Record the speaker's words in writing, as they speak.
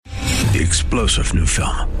The explosive new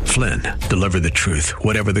film, Flynn, deliver the truth,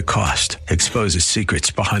 whatever the cost, exposes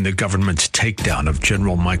secrets behind the government's takedown of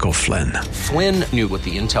General Michael Flynn. Flynn knew what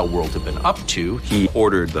the intel world had been up to. He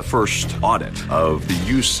ordered the first audit of the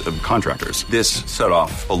use of contractors. This set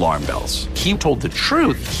off alarm bells. He told the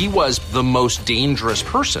truth. He was the most dangerous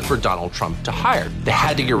person for Donald Trump to hire. They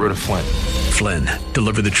had to get rid of Flynn. Flynn,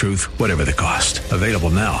 deliver the truth, whatever the cost. Available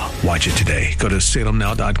now. Watch it today. Go to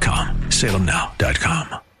salemnow.com.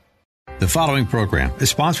 salemnow.com. The following program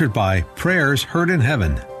is sponsored by Prayers Heard in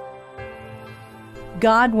Heaven.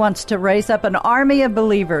 God wants to raise up an army of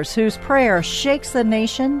believers whose prayer shakes the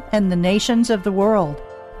nation and the nations of the world.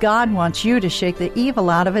 God wants you to shake the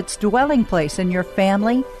evil out of its dwelling place in your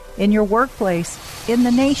family, in your workplace, in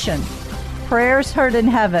the nation. Prayers Heard in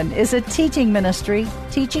Heaven is a teaching ministry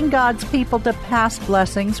teaching God's people to pass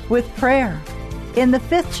blessings with prayer. In the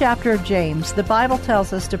 5th chapter of James, the Bible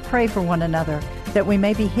tells us to pray for one another that we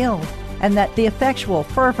may be healed, and that the effectual,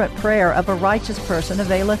 fervent prayer of a righteous person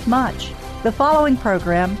availeth much. The following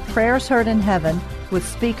program, Prayers Heard in Heaven, with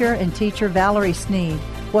speaker and teacher Valerie Sneed,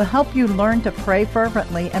 will help you learn to pray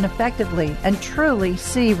fervently and effectively and truly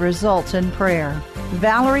see results in prayer.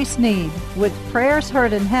 Valerie Sneed with Prayers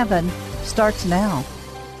Heard in Heaven starts now.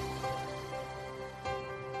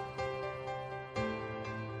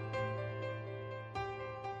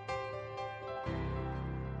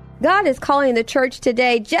 God is calling the church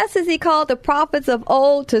today, just as he called the prophets of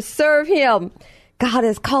old to serve him. God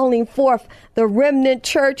is calling forth the remnant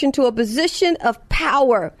church into a position of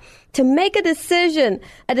power to make a decision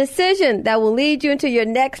that will lead you into your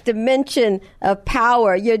next dimension of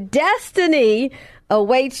power. Your destiny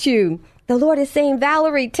awaits you. The Lord is saying,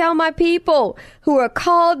 Valerie, tell my people who are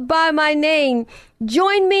called by my name,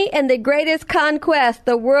 join me in the greatest conquest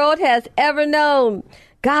the world has ever known.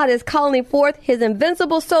 God is calling forth his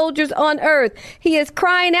invincible soldiers on earth. He is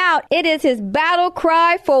crying out. It is his battle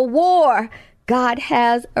cry for war. God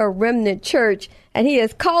has a remnant church, and he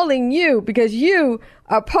is calling you because you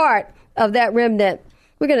are part of that remnant.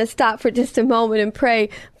 We're going to stop for just a moment and pray.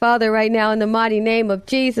 Father, right now in the mighty name of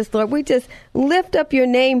Jesus, Lord, we just lift up your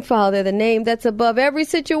name, Father, the name that's above every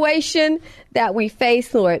situation that we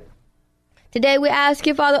face, Lord. Today we ask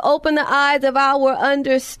you, Father, open the eyes of our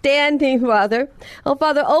understanding, Father. Oh,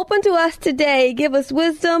 Father, open to us today. Give us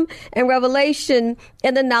wisdom and revelation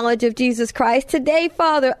in the knowledge of Jesus Christ. Today,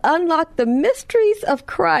 Father, unlock the mysteries of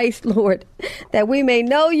Christ, Lord, that we may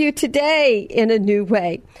know you today in a new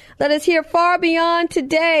way. Let us hear far beyond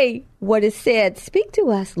today what is said. Speak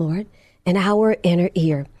to us, Lord, in our inner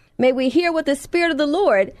ear. May we hear what the Spirit of the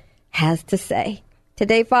Lord has to say.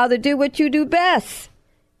 Today, Father, do what you do best.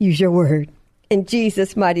 Use your word. In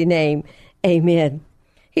Jesus' mighty name, amen.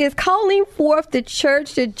 He is calling forth the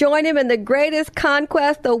church to join him in the greatest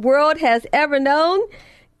conquest the world has ever known.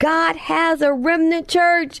 God has a remnant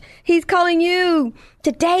church. He's calling you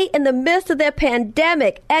today in the midst of their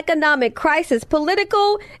pandemic, economic crisis,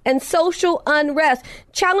 political and social unrest,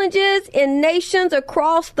 challenges in nations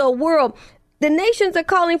across the world. The nations are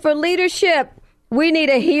calling for leadership. We need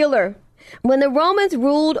a healer. When the Romans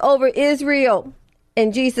ruled over Israel,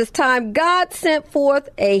 in Jesus' time, God sent forth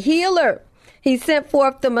a healer. He sent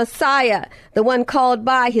forth the Messiah, the one called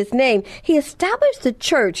by his name. He established the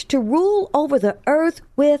church to rule over the earth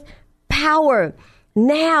with power.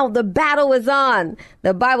 Now the battle is on.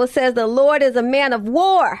 The Bible says the Lord is a man of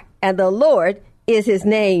war, and the Lord is his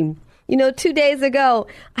name. 2 days ago,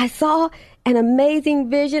 I saw an amazing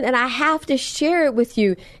vision, and I have to share it with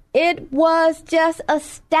you. It was just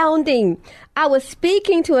astounding. I was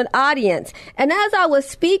speaking to an audience, and as I was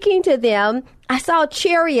speaking to them, I saw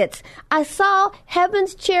chariots. I saw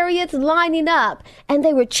heaven's chariots lining up, and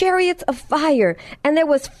they were chariots of fire, and there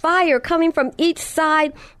was fire coming from each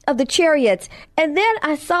side of the chariots. And then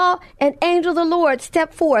I saw an angel of the Lord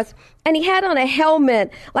step forth, and he had on a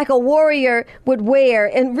helmet like a warrior would wear,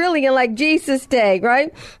 and really in like Jesus' day,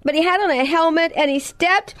 right? But he had on a helmet, and he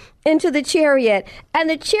stepped into the chariot. And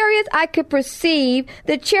the chariots I could perceive,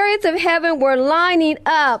 the chariots of heaven were lining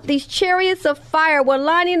up. These chariots of fire were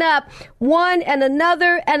lining up, one and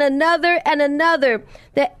another and another and another.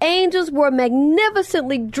 The angels were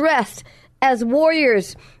magnificently dressed as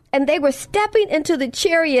warriors, and they were stepping into the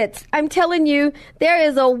chariots. I'm telling you, there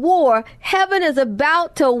is a war. Heaven is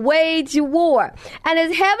about to wage war. And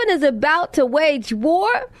as heaven is about to wage war,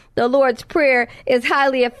 the Lord's Prayer is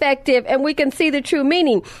highly effective, and we can see the true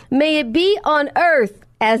meaning. May it be on earth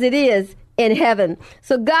as it is in heaven.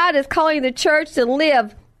 So God is calling the church to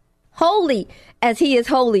live holy as he is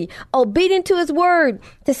holy, obedient to his word,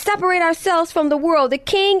 to separate ourselves from the world. The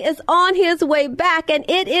king is on his way back, and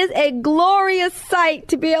it is a glorious sight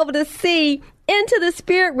to be able to see into the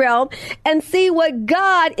spirit realm and see what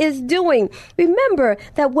God is doing. Remember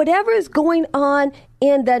that whatever is going on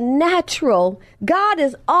in the natural, God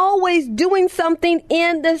is always doing something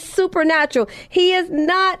in the supernatural. He is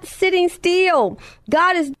not sitting still.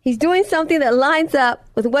 He's doing something that lines up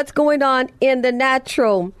with what's going on in the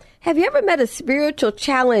natural. Have you ever met a spiritual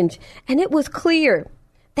challenge and it was clear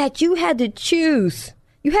that you had to choose?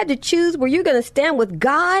 You had to choose were you going to stand with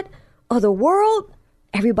God or the world?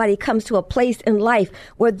 Everybody comes to a place in life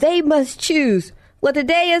where they must choose. Well,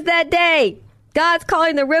 today is that day. God's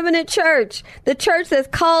calling the remnant church, the church that's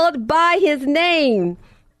called by his name.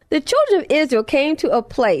 The children of Israel came to a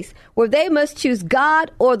place where they must choose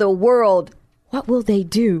God or the world. What will they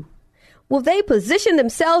do? Will they position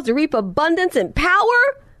themselves to reap abundance and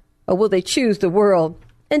power? Or will they choose the world?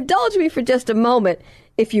 Indulge me for just a moment,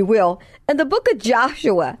 if you will. In the book of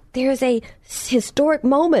Joshua, there's a historic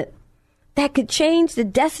moment that could change the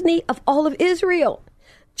destiny of all of Israel.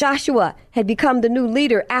 Joshua had become the new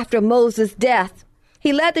leader after Moses' death.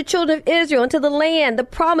 He led the children of Israel into the land, the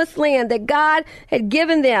promised land that God had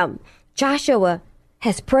given them. Joshua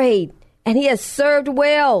has prayed and he has served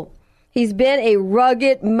well. He's been a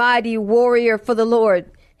rugged, mighty warrior for the Lord.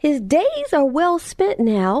 His days are well spent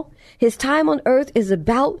now. His time on earth is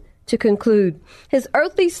about to conclude. His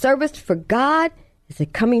earthly service for God is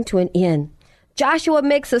coming to an end. Joshua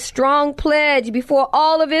makes a strong pledge before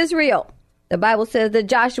all of Israel. The Bible says that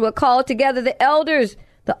Joshua called together the elders,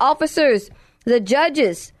 the officers, the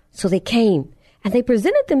judges. So they came and they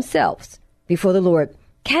presented themselves before the Lord.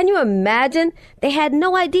 Can you imagine? They had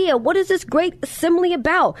no idea. What is this great assembly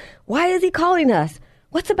about? Why is he calling us?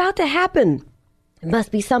 What's about to happen? It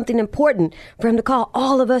must be something important for him to call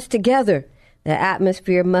all of us together. The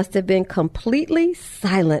atmosphere must have been completely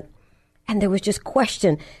silent. And there was just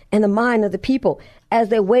question in the mind of the people as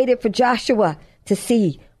they waited for Joshua to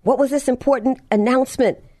see what was this important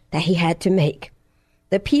announcement that he had to make.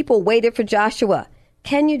 The people waited for Joshua.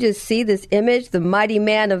 Can you just see this image? The mighty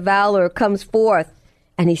man of valor comes forth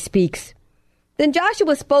and he speaks. Then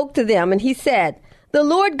Joshua spoke to them and he said, "The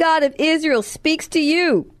Lord God of Israel speaks to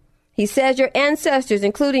you. He says your ancestors,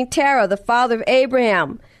 including Terah, the father of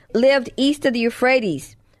Abraham, lived east of the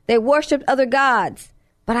Euphrates. They worshipped other gods.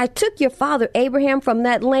 But I took your father Abraham from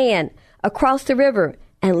that land across the river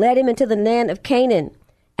and led him into the land of Canaan.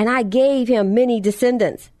 And I gave him many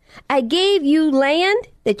descendants. I gave you land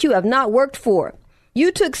that you have not worked for.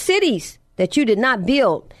 You took cities that you did not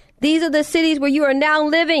build. These are the cities where you are now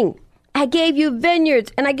living. I gave you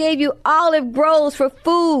vineyards and I gave you olive groves for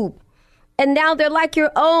food. And now they're like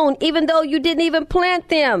your own, even though you didn't even plant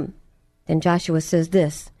them." Then Joshua says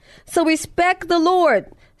this, "So respect the Lord,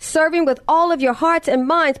 serving with all of your hearts and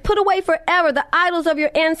minds. Put away forever the idols of your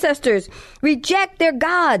ancestors. Reject their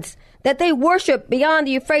gods that they worship beyond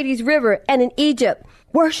the Euphrates River and in Egypt.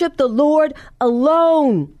 Worship the Lord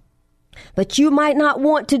alone." But you might not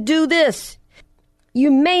want to do this. You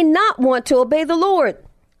may not want to obey the Lord.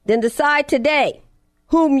 Then decide today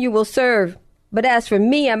whom you will serve. But as for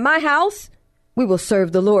me and my house, we will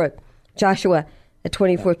serve the Lord. Joshua, the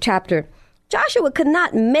 24th chapter. Joshua could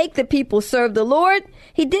not make the people serve the Lord.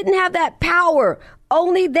 He didn't have that power.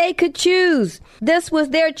 Only they could choose. This was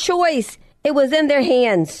their choice. It was in their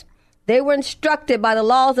hands. They were instructed by the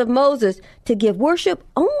laws of Moses to give worship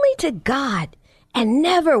only to God and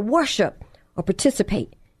never worship or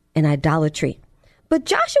participate in idolatry. But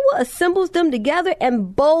Joshua assembles them together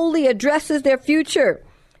and boldly addresses their future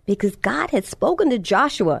because God had spoken to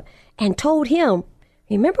Joshua and told him,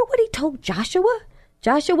 remember what he told Joshua?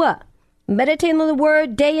 Joshua, meditate on the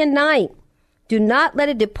word day and night. Do not let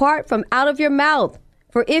it depart from out of your mouth.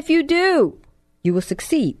 For if you do, you will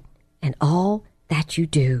succeed in all that you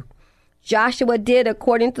do. Joshua did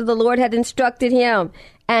according to the Lord had instructed him,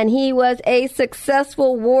 and he was a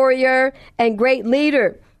successful warrior and great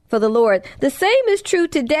leader for the Lord. The same is true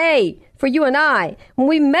today for you and I. When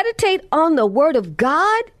we meditate on the word of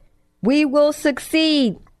God, we will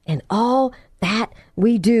succeed in all that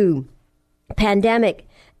we do. Pandemic,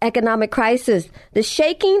 economic crisis, the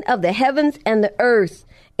shaking of the heavens and the earth.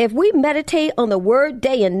 If we meditate on the word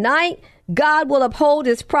day and night, God will uphold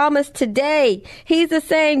his promise today. He's the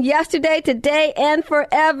same yesterday, today, and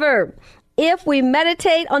forever. If we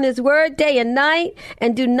meditate on his word day and night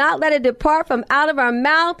and do not let it depart from out of our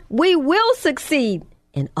mouth, we will succeed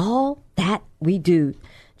in all that we do.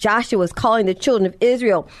 Joshua is calling the children of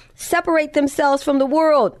Israel, separate themselves from the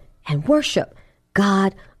world and worship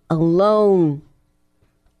God alone.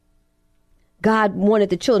 God wanted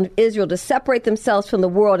the children of Israel to separate themselves from the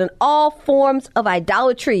world and all forms of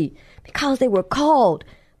idolatry because they were called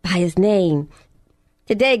by his name.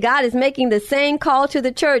 Today, God is making the same call to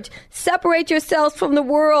the church. Separate yourselves from the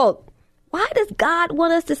world. Why does God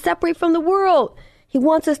want us to separate from the world? He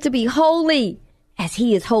wants us to be holy as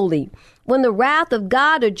he is holy. When the wrath of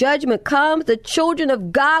God or judgment comes, the children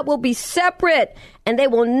of God will be separate and they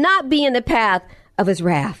will not be in the path of his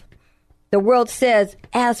wrath. The world says,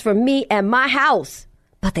 as for me and my house,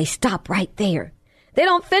 but they stop right there. They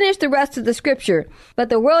don't finish the rest of the scripture, but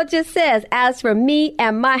the world just says, as for me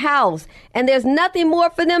and my house. And there's nothing more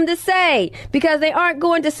for them to say because they aren't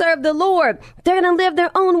going to serve the Lord. They're going to live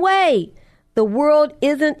their own way. The world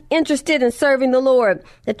isn't interested in serving the Lord.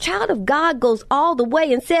 The child of God goes all the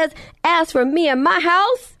way and says, as for me and my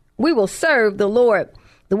house, we will serve the Lord.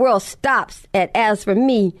 The world stops at as for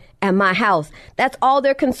me and my house. That's all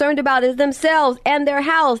they're concerned about is themselves and their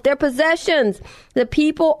house, their possessions. The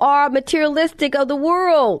people are materialistic of the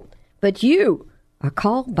world, but you are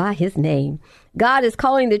called by his name. God is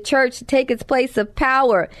calling the church to take its place of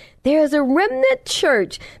power. There is a remnant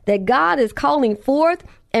church that God is calling forth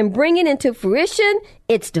and bringing into fruition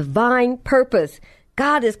its divine purpose.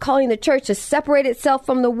 God is calling the church to separate itself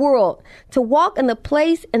from the world, to walk in the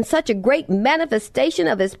place in such a great manifestation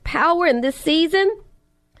of his power in this season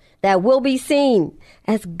that will be seen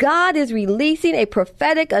as God is releasing a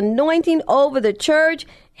prophetic anointing over the church,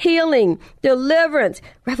 healing, deliverance,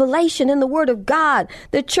 revelation in the word of God.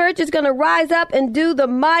 The church is going to rise up and do the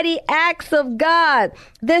mighty acts of God.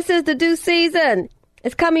 This is the due season.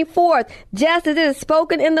 It's coming forth just as it is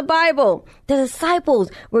spoken in the Bible. The disciples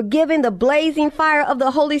were given the blazing fire of the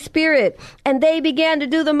Holy Spirit, and they began to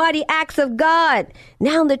do the mighty acts of God.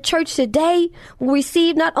 Now the church today will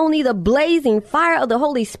receive not only the blazing fire of the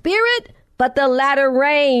Holy Spirit, but the latter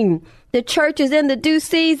rain. The church is in the due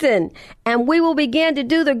season, and we will begin to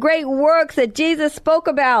do the great works that Jesus spoke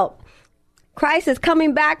about. Christ is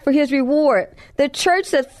coming back for his reward. The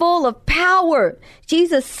church is full of power.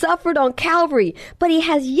 Jesus suffered on Calvary, but he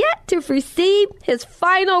has yet to receive his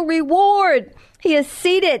final reward. He is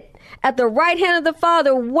seated at the right hand of the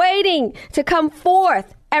Father, waiting to come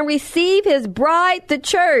forth and receive his bride, the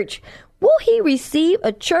church. Will he receive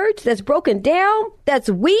a church that's broken down, that's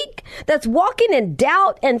weak, that's walking in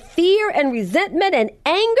doubt and fear and resentment and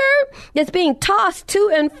anger, that's being tossed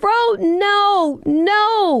to and fro?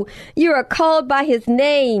 No. You are called by his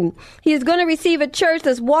name. He is going to receive a church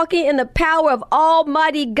that's walking in the power of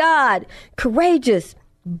Almighty God, courageous,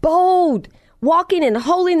 bold, walking in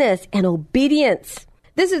holiness and obedience.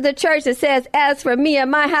 This is the church that says, as for me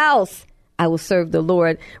and my house, I will serve the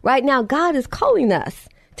Lord. Right now, God is calling us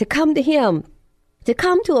to come to him, to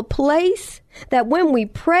come to a place that when we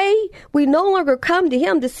pray, we no longer come to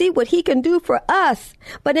him to see what he can do for us.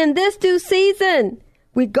 But in this due season,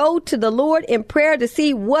 we go to the Lord in prayer to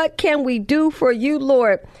see what can we do for you,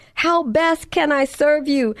 Lord. How best can I serve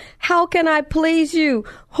you? How can I please you?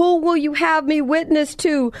 Who will you have me witness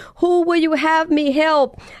to? Who will you have me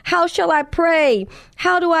help? How shall I pray?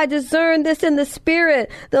 How do I discern this in the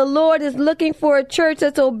spirit? The Lord is looking for a church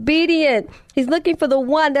that's obedient. He's looking for the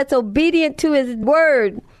one that's obedient to his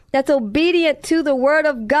word, that's obedient to the word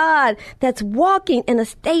of God, that's walking in a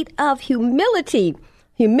state of humility.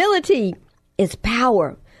 Humility is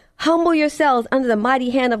power. Humble yourselves under the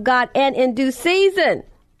mighty hand of God, and in due season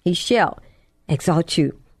he shall exalt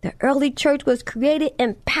you. The early church was created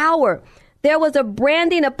in power. There was a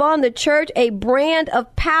branding upon the church, a brand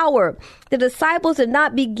of power. The disciples did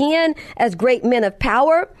not begin as great men of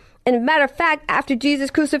power. And as a matter of fact, after Jesus'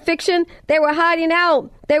 crucifixion, they were hiding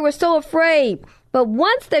out. They were so afraid. But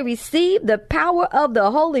once they received the power of the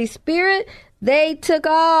Holy Spirit, they took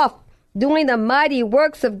off. Doing the mighty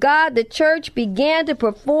works of God, the church began to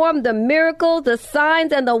perform the miracles, the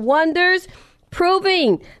signs, and the wonders,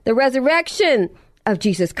 proving the resurrection of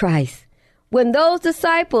Jesus Christ. When those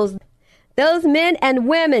disciples, those men and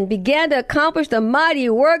women, began to accomplish the mighty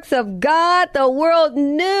works of God, the world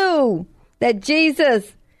knew that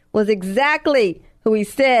Jesus was exactly who he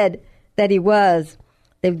said that he was.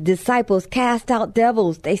 The disciples cast out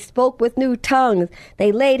devils. They spoke with new tongues.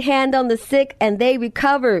 They laid hand on the sick and they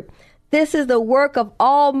recovered. This is the work of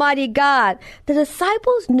Almighty God. The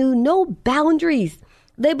disciples knew no boundaries.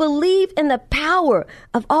 They believed in the power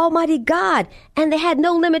of Almighty God, and they had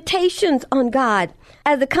no limitations on God.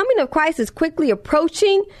 As the coming of Christ is quickly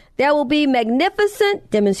approaching, there will be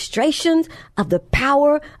magnificent demonstrations of the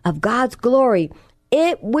power of God's glory.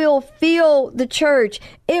 It will fill the church.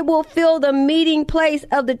 It will fill the meeting place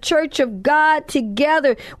of the church of God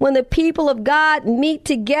together. When the people of God meet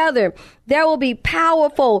together, there will be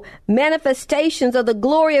powerful manifestations of the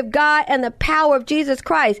glory of God and the power of Jesus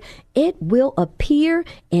Christ. It will appear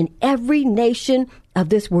in every nation of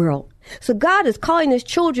this world. So God is calling his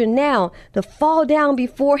children now to fall down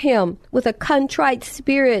before him with a contrite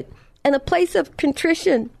spirit and a place of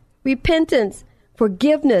contrition, repentance,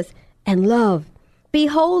 forgiveness, and love. Be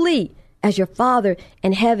holy as your Father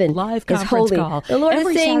in heaven Live is holy. Call. The Lord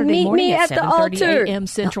Every is saying, Saturday meet me at at the altar. a.m.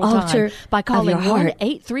 Central Time by calling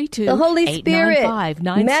 1-832-895-9654. The Holy Spirit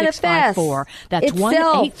manifests That's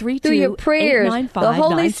itself through your prayers. The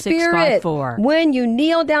Holy Spirit, when you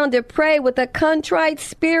kneel down to pray with a contrite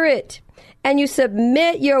spirit and you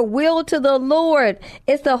submit your will to the Lord,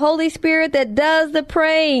 it's the Holy Spirit that does the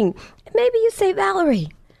praying. Maybe you say, Valerie,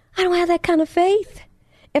 I don't have that kind of faith.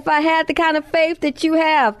 If I had the kind of faith that you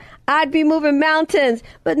have, I'd be moving mountains.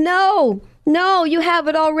 But no, you have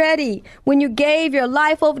it already. When you gave your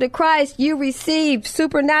life over to Christ, you received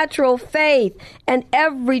supernatural faith, and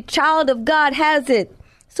every child of God has it.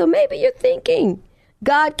 So maybe you're thinking,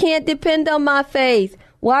 God can't depend on my faith.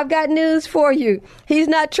 Well, I've got news for you. He's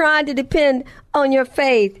not trying to depend on your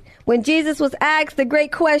faith. When Jesus was asked the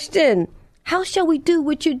great question, how shall we do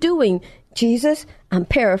what you're doing? Jesus, I'm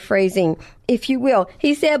paraphrasing, if you will.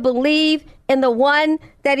 He said, believe in the one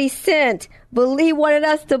that he sent. He wanted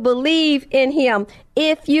us to believe in him.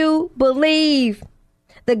 If you believe,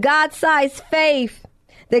 the God-sized faith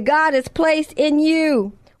that God has placed in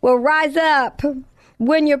you will rise up.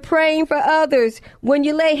 When you're praying for others, when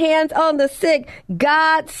you lay hands on the sick,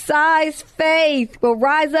 God-sized faith will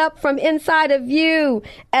rise up from inside of you,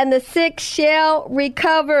 and the sick shall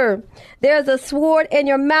recover. There's a sword in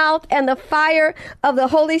your mouth and the fire of the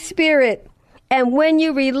Holy Spirit. And when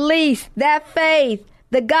you release that faith,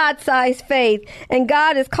 the God-sized faith, and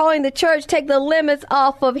God is calling the church, take the limits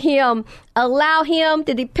off of him. Allow him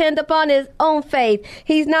to depend upon his own faith.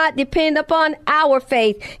 He's not dependent upon our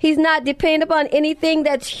faith. He's not dependent upon anything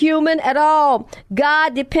that's human at all.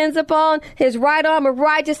 God depends upon his right arm of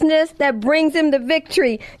righteousness that brings him the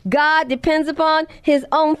victory. God depends upon his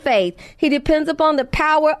own faith. He depends upon the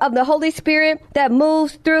power of the Holy Spirit that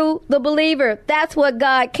moves through the believer. That's what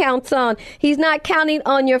God counts on. He's not counting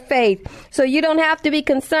on your faith. So you don't have to be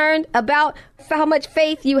concerned about how much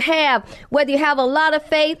faith you have, whether you have a lot of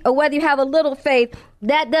faith or whether you have a little faith.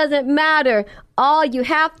 That doesn't matter. All you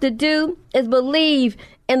have to do is believe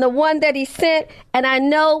in the one that he sent, and I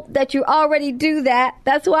know that you already do that.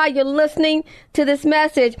 That's why you're listening to this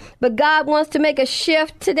message. But God wants to make a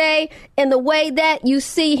shift today in the way that you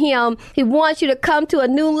see him. He wants you to come to a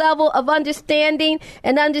new level of understanding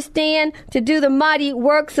and understand to do the mighty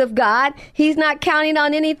works of God. He's not counting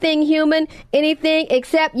on anything human, anything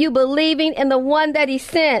except you believing in the one that he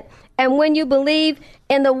sent. And when you believe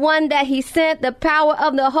in the one that he sent, the power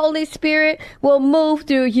of the Holy Spirit will move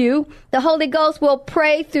through you. The Holy Ghost will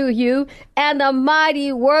pray through you, and the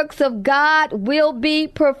mighty works of God will be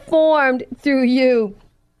performed through you.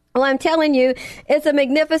 Well, I'm telling you, it's a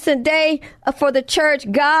magnificent day for the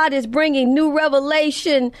church. God is bringing new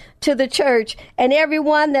revelation to the church, and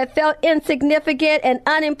everyone that felt insignificant and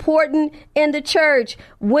unimportant in the church,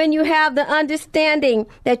 when you have the understanding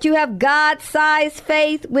that you have God-sized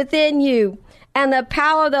faith within you, and the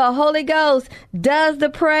power of the Holy Ghost does the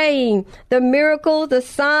praying, the miracles, the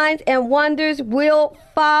signs, and wonders will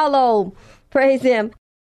follow. Praise him.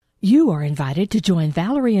 You are invited to join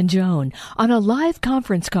Valerie and Joan on a live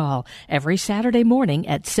conference call every Saturday morning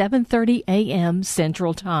at 7:30 a.m.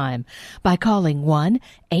 Central Time by calling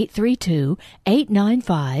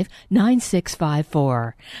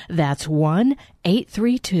 1-832-895-9654. That's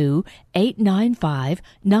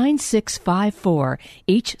 1-832-895-9654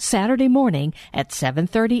 each Saturday morning at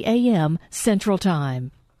 7:30 a.m. Central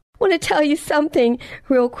Time. I want to tell you something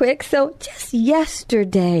real quick. So just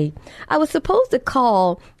yesterday, I was supposed to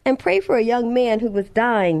call and pray for a young man who was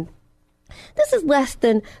dying. This is a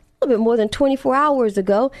little bit more than 24 hours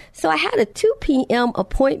ago. So I had a 2 p.m.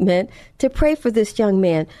 appointment to pray for this young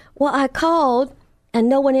man. Well, I called and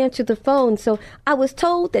no one answered the phone. So I was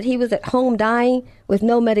told that he was at home dying with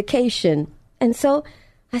no medication. And so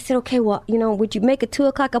I said, okay, well, would you make a 2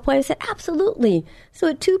 o'clock appointment? I said, absolutely. So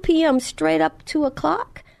at 2 p.m., straight up 2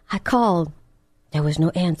 o'clock, I called. There was no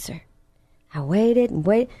answer. I waited and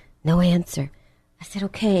waited. No answer. I said,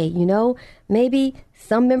 okay, maybe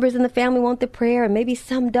some members in the family want the prayer and maybe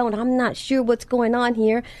some don't. I'm not sure what's going on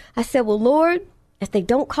here. I said, well, Lord, if they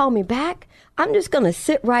don't call me back, I'm just going to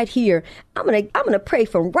sit right here. I'm going to pray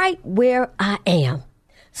from right where I am.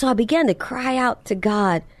 So I began to cry out to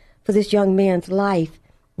God for this young man's life.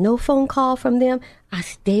 No phone call from them. I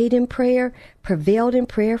stayed in prayer, prevailed in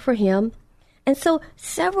prayer for him. And so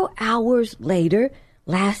several hours later,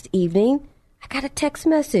 last evening, I got a text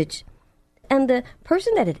message. And the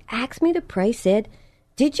person that had asked me to pray said,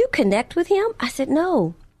 did you connect with him? I said,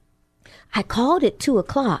 no. I called at 2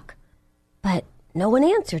 o'clock. but no one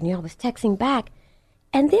answered. And I was texting back.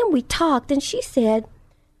 And then we talked, and she said,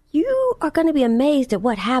 you are going to be amazed at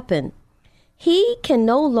what happened. He can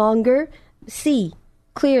no longer see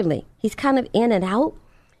clearly. He's kind of in and out.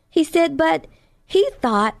 He said, but he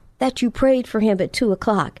thought that you prayed for him at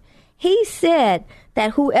 2:00. He said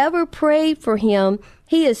that whoever prayed for him,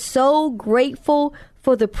 he is so grateful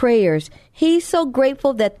for the prayers. He's so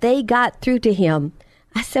grateful that they got through to him.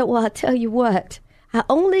 I said, well, I'll tell you what, I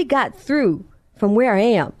only got through from where I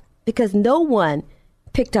am because no one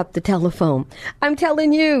picked up the telephone. I'm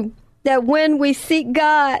telling you that when we seek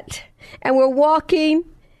God and we're walking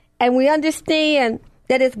and we understand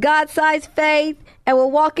that it's God-sized faith and we're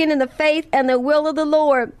walking in the faith and the will of the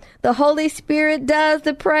Lord, the Holy Spirit does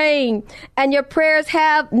the praying, and your prayers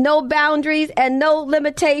have no boundaries and no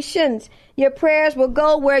limitations. Your prayers will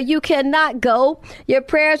go where you cannot go. Your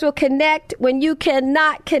prayers will connect when you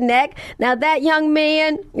cannot connect. Now, that young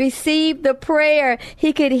man received the prayer.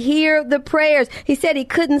 He could hear the prayers. He said he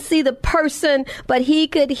couldn't see the person, but he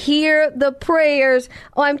could hear the prayers.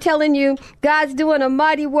 Oh, I'm telling you, God's doing a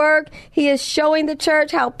mighty work. He is showing the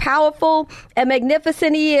church how powerful and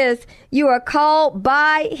magnificent he is. You are called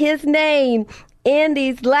by his name. In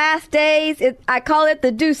these last days, I call it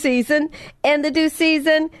the due season. In the due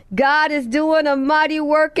season, God is doing a mighty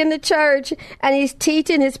work in the church, and he's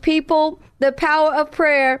teaching his people the power of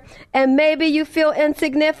prayer. And maybe you feel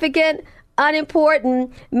insignificant,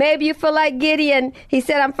 unimportant. Maybe you feel like Gideon. He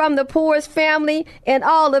said, I'm from the poorest family in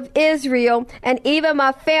all of Israel, and even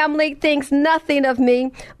my family thinks nothing of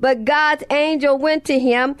me. But God's angel went to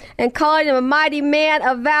him and called him a mighty man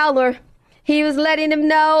of valor. He was letting him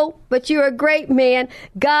know, but you're a great man.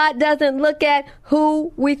 God doesn't look at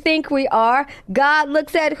who we think we are. God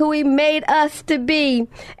looks at who he made us to be.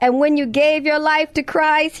 And when you gave your life to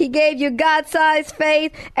Christ, he gave you God-sized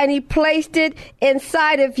faith, and he placed it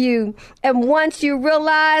inside of you. And once you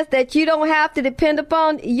realize that you don't have to depend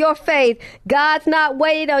upon your faith, God's not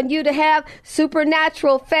waiting on you to have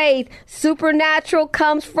supernatural faith. Supernatural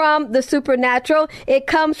comes from the supernatural. It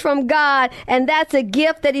comes from God, and that's a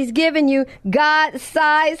gift that he's given you.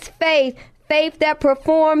 God-sized faith, faith that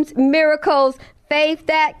performs miracles, faith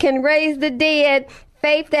that can raise the dead,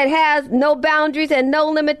 faith that has no boundaries and no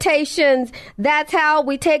limitations. That's how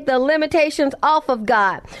we take the limitations off of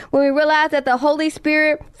God. When we realize that the Holy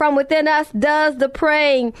Spirit from within us does the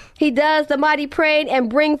praying. He does the mighty praying and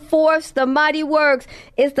bring forth the mighty works.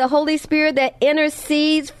 It's the Holy Spirit that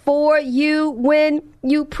intercedes for you when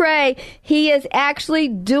you pray. He is actually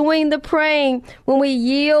doing the praying when we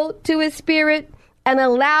yield to his Spirit and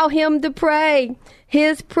allow him to pray.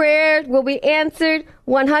 His prayers will be answered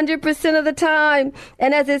 100% of the time.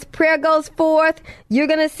 And as his prayer goes forth, you're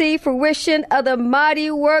going to see fruition of the mighty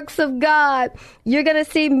works of God. You're going to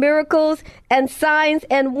see miracles and signs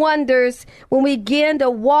and wonders when we begin to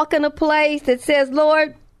walk in a place that says,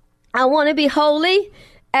 Lord, I want to be holy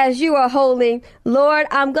as you are holy. Lord,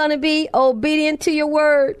 I'm going to be obedient to your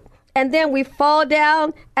word. And then we fall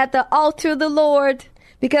down at the altar of the Lord,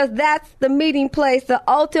 because that's the meeting place, the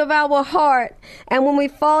altar of our heart. And when we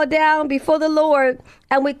fall down before the Lord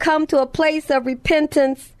and we come to a place of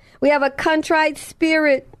repentance, we have a contrite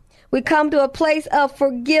spirit. We come to a place of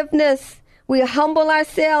forgiveness. We humble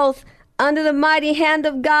ourselves under the mighty hand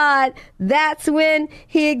of God. That's when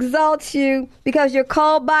he exalts you, because you're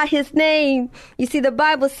called by his name. You see, the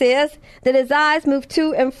Bible says that his eyes move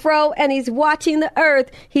to and fro, and he's watching the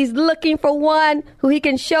earth. He's looking for one who he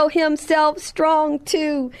can show himself strong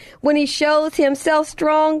to. When he shows himself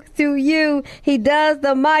strong through you, he does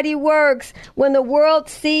the mighty works. When the world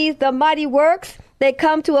sees the mighty works, they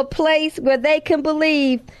come to a place where they can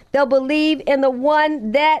believe. They'll believe in the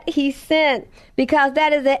one that he sent, because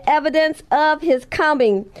that is the evidence of his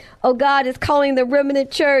coming. Oh, God is calling the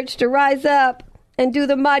remnant church to rise up and do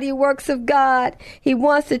the mighty works of God. He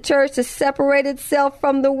wants the church to separate itself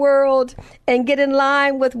from the world and get in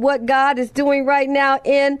line with what God is doing right now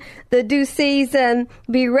in the due season.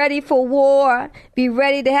 Be ready for war. Be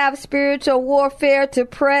ready to have spiritual warfare, to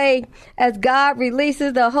pray as God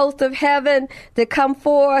releases the host of heaven to come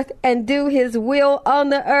forth and do his will on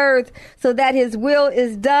the earth, so that his will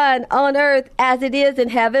is done on earth as it is in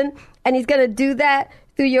heaven. And he's going to do that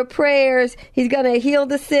through your prayers. He's going to heal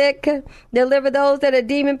the sick, deliver those that are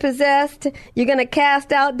demon possessed. You're going to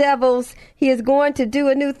cast out devils. He is going to do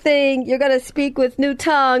a new thing. You're going to speak with new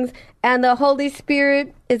tongues, and the Holy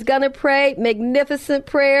Spirit is going to pray magnificent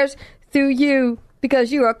prayers through you,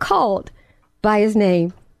 because you are called by his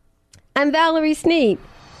name. I'm Valerie Sneed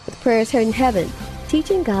with Prayers Heard in Heaven,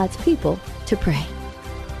 teaching God's people to pray.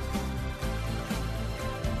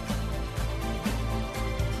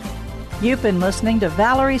 You've been listening to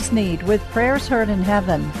Valerie Sneed with Prayers Heard in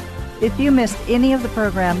Heaven. If you missed any of the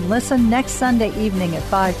program, listen next Sunday evening at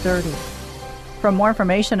 5:30. For more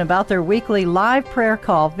information about their weekly live prayer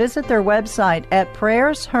call, visit their website at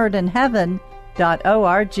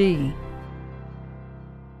prayersheardinheaven.org.